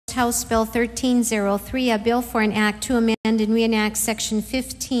House Bill 1303, a bill for an act to amend and reenact Section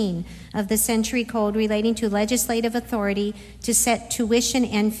 15 of the Century Code relating to legislative authority to set tuition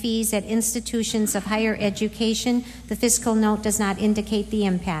and fees at institutions of higher education. The fiscal note does not indicate the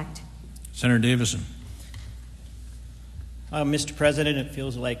impact. Senator Davison. Mr. President, it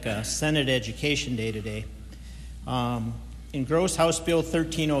feels like Senate Education Day today. In gross, House Bill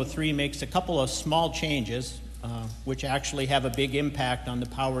 1303 makes a couple of small changes which actually have a big impact on the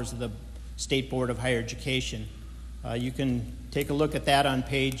powers of the State Board of Higher Education. You can take a look at that on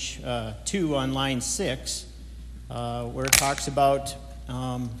page 2 on line 6, where it talks about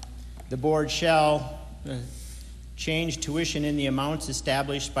the board shall change tuition in the amounts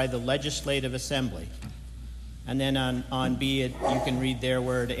established by the Legislative Assembly. And then on B, you can read there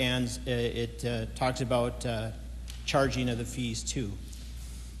where it ends, it talks about charging of the fees too.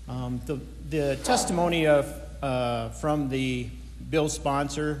 The testimony from the bill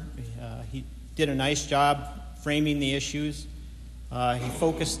sponsor, he did a nice job framing the issues. He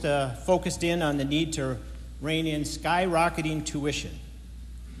focused in on the need to rein in skyrocketing tuition.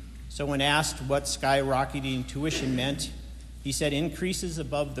 So when asked what skyrocketing tuition meant, he said increases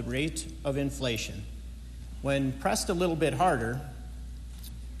above the rate of inflation. When pressed a little bit harder,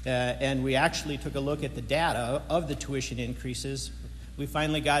 and we actually took a look at the data of the tuition increases, we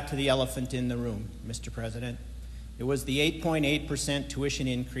finally got to the elephant in the room, Mr. President. It was the 8.8% tuition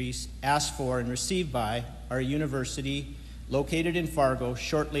increase asked for and received by our university located in Fargo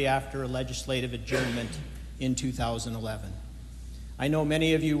shortly after a legislative adjournment in 2011. I know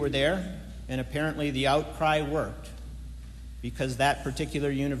many of you were there, and apparently the outcry worked, because that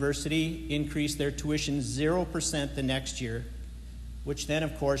particular university increased their tuition 0% the next year, which then,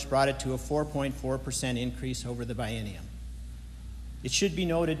 of course, brought it to a 4.4% increase over the biennium. It should be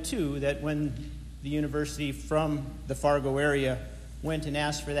noted, too, that when the university from the Fargo area went and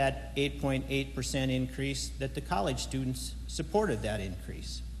asked for that 8.8% increase, that the college students supported that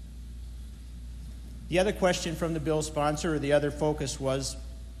increase. The other question from the bill sponsor, or the other focus, was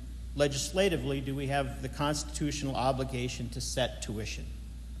legislatively, do we have the constitutional obligation to set tuition?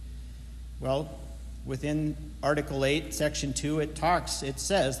 Well, within Article 8, Section 2, it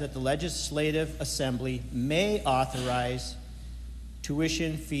says that the Legislative Assembly may authorize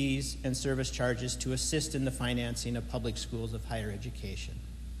tuition, fees, and service charges to assist in the financing of public schools of higher education.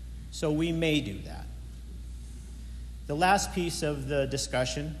 So we may do that. The last piece of the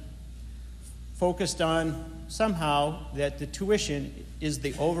discussion focused on somehow that the tuition is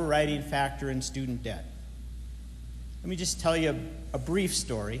the overriding factor in student debt. Let me just tell you a brief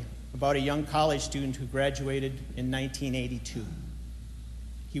story about a young college student who graduated in 1982.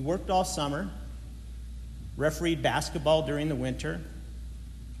 He worked all summer, refereed basketball during the winter,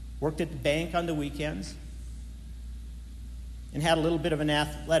 worked at the bank on the weekends, and had a little bit of an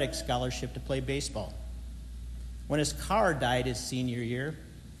athletic scholarship to play baseball. When his car died his senior year,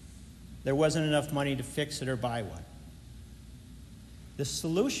 there wasn't enough money to fix it or buy one. The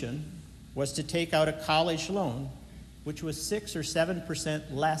solution was to take out a college loan, which was 6 or 7%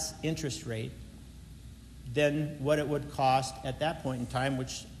 less interest rate than what it would cost at that point in time,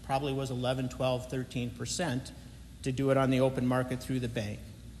 which probably was 11, 12, 13%, to do it on the open market through the bank.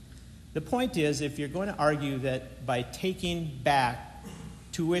 The point is, if you're going to argue that by taking back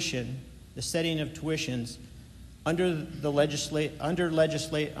tuition, the setting of tuitions under the legislature,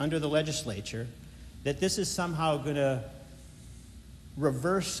 that this is somehow going to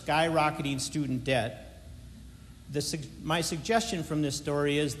reverse skyrocketing student debt, my suggestion from this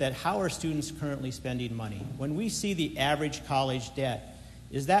story is that how are students currently spending money? When we see the average college debt,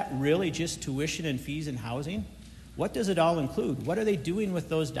 is that really just tuition and fees and housing? What does it all include? What are they doing with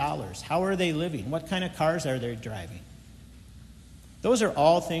those dollars? How are they living? What kind of cars are they driving? Those are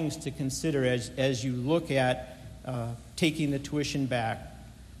all things to consider as you look at taking the tuition back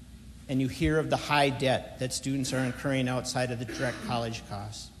and you hear of the high debt that students are incurring outside of the direct college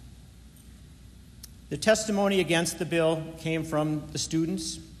costs. The testimony against the bill came from the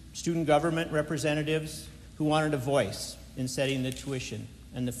students, student government representatives who wanted a voice in setting the tuition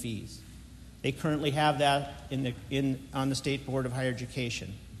and the fees. They currently have that on the State Board of Higher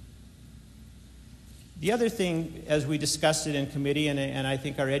Education. The other thing, as we discussed it in committee, and I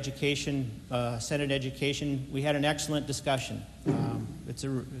think our Senate Education, we had an excellent discussion. It's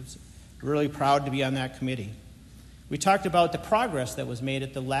really proud to be on that committee. We talked about the progress that was made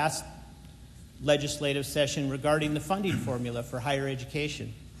at the last legislative session regarding the funding formula for higher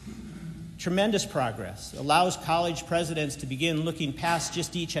education. Tremendous progress. Allows college presidents to begin looking past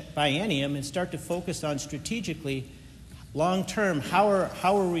just each biennium and start to focus on strategically, long-term, how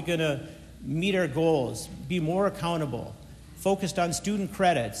are we going to meet our goals, be more accountable, focused on student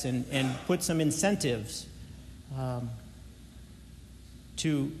credits and put some incentives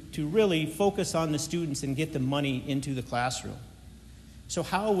to really focus on the students and get the money into the classroom. So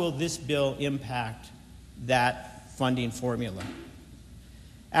how will this bill impact that funding formula?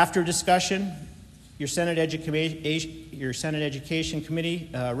 After discussion, your Senate Education Committee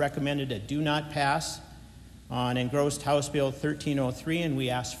recommended a do not pass on engrossed House Bill 1303, and we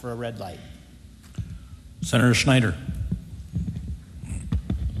asked for a red light. Senator Schneider.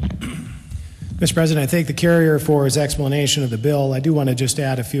 Mr. President, I thank the carrier for his explanation of the bill. I do want to just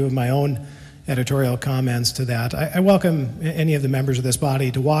add a few of my own editorial comments to that. I welcome any of the members of this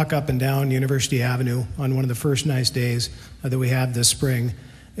body to walk up and down University Avenue on one of the first nice days that we have this spring.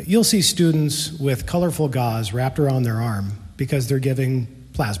 You'll see students with colorful gauze wrapped around their arm because they're giving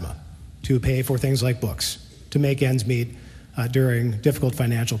plasma to pay for things like books, to make ends meet during difficult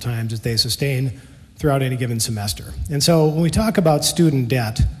financial times that they sustain throughout any given semester. And so when we talk about student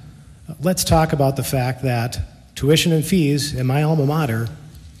debt, let's talk about the fact that tuition and fees in my alma mater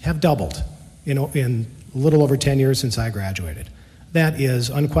have doubled in a little over 10 years since I graduated. That is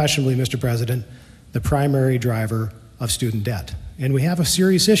unquestionably, Mr. President, the primary driver of student debt. And we have a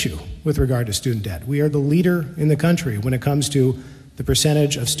serious issue with regard to student debt. We are the leader in the country when it comes to the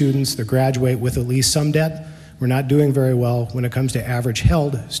percentage of students that graduate with at least some debt. We're not doing very well when it comes to average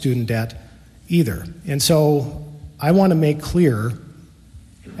held student debt either. And so I want to make clear,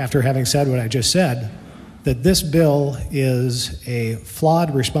 after having said what I just said, that this bill is a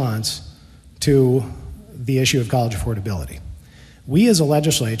flawed response to the issue of college affordability. We as a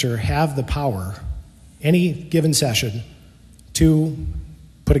legislature have the power, any given session, to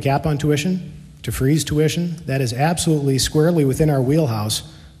put a cap on tuition, to freeze tuition. That is absolutely squarely within our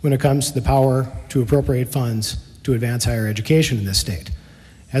wheelhouse when it comes to the power to appropriate funds to advance higher education in this state.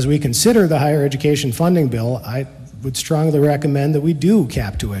 As we consider the higher education funding bill, I would strongly recommend that we do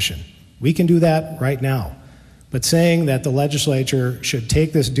cap tuition. We can do that right now. But saying that the legislature should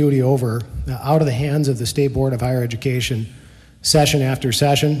take this duty over out of the hands of the State Board of Higher Education session after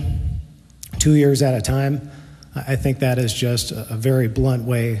session, 2 years at a time, I think that is just a very blunt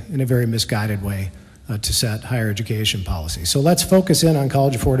way and a very misguided way to set higher education policy. So let's focus in on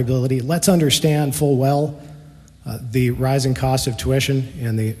college affordability. Let's understand full well the rising cost of tuition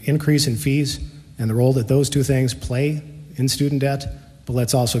and the increase in fees and the role that those two things play in student debt, but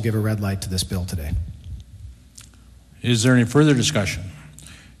let's also give a red light to this bill today. Is there any further discussion?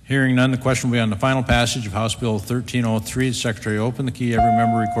 Hearing none, the question will be on the final passage of House Bill 1303. The Secretary open the key. Every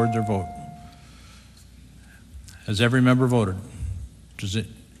member record their vote. Has every member voted? Does it?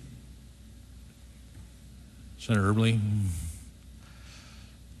 Senator Erbley?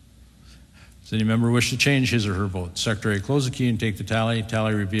 Does any member wish to change his or her vote? Secretary, close the key and take the tally.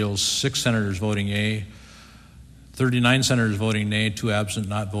 Tally reveals 6 senators voting yea, 39 senators voting nay, 2 absent,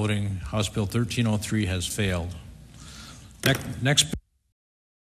 not voting. House Bill 1303 has failed. Next.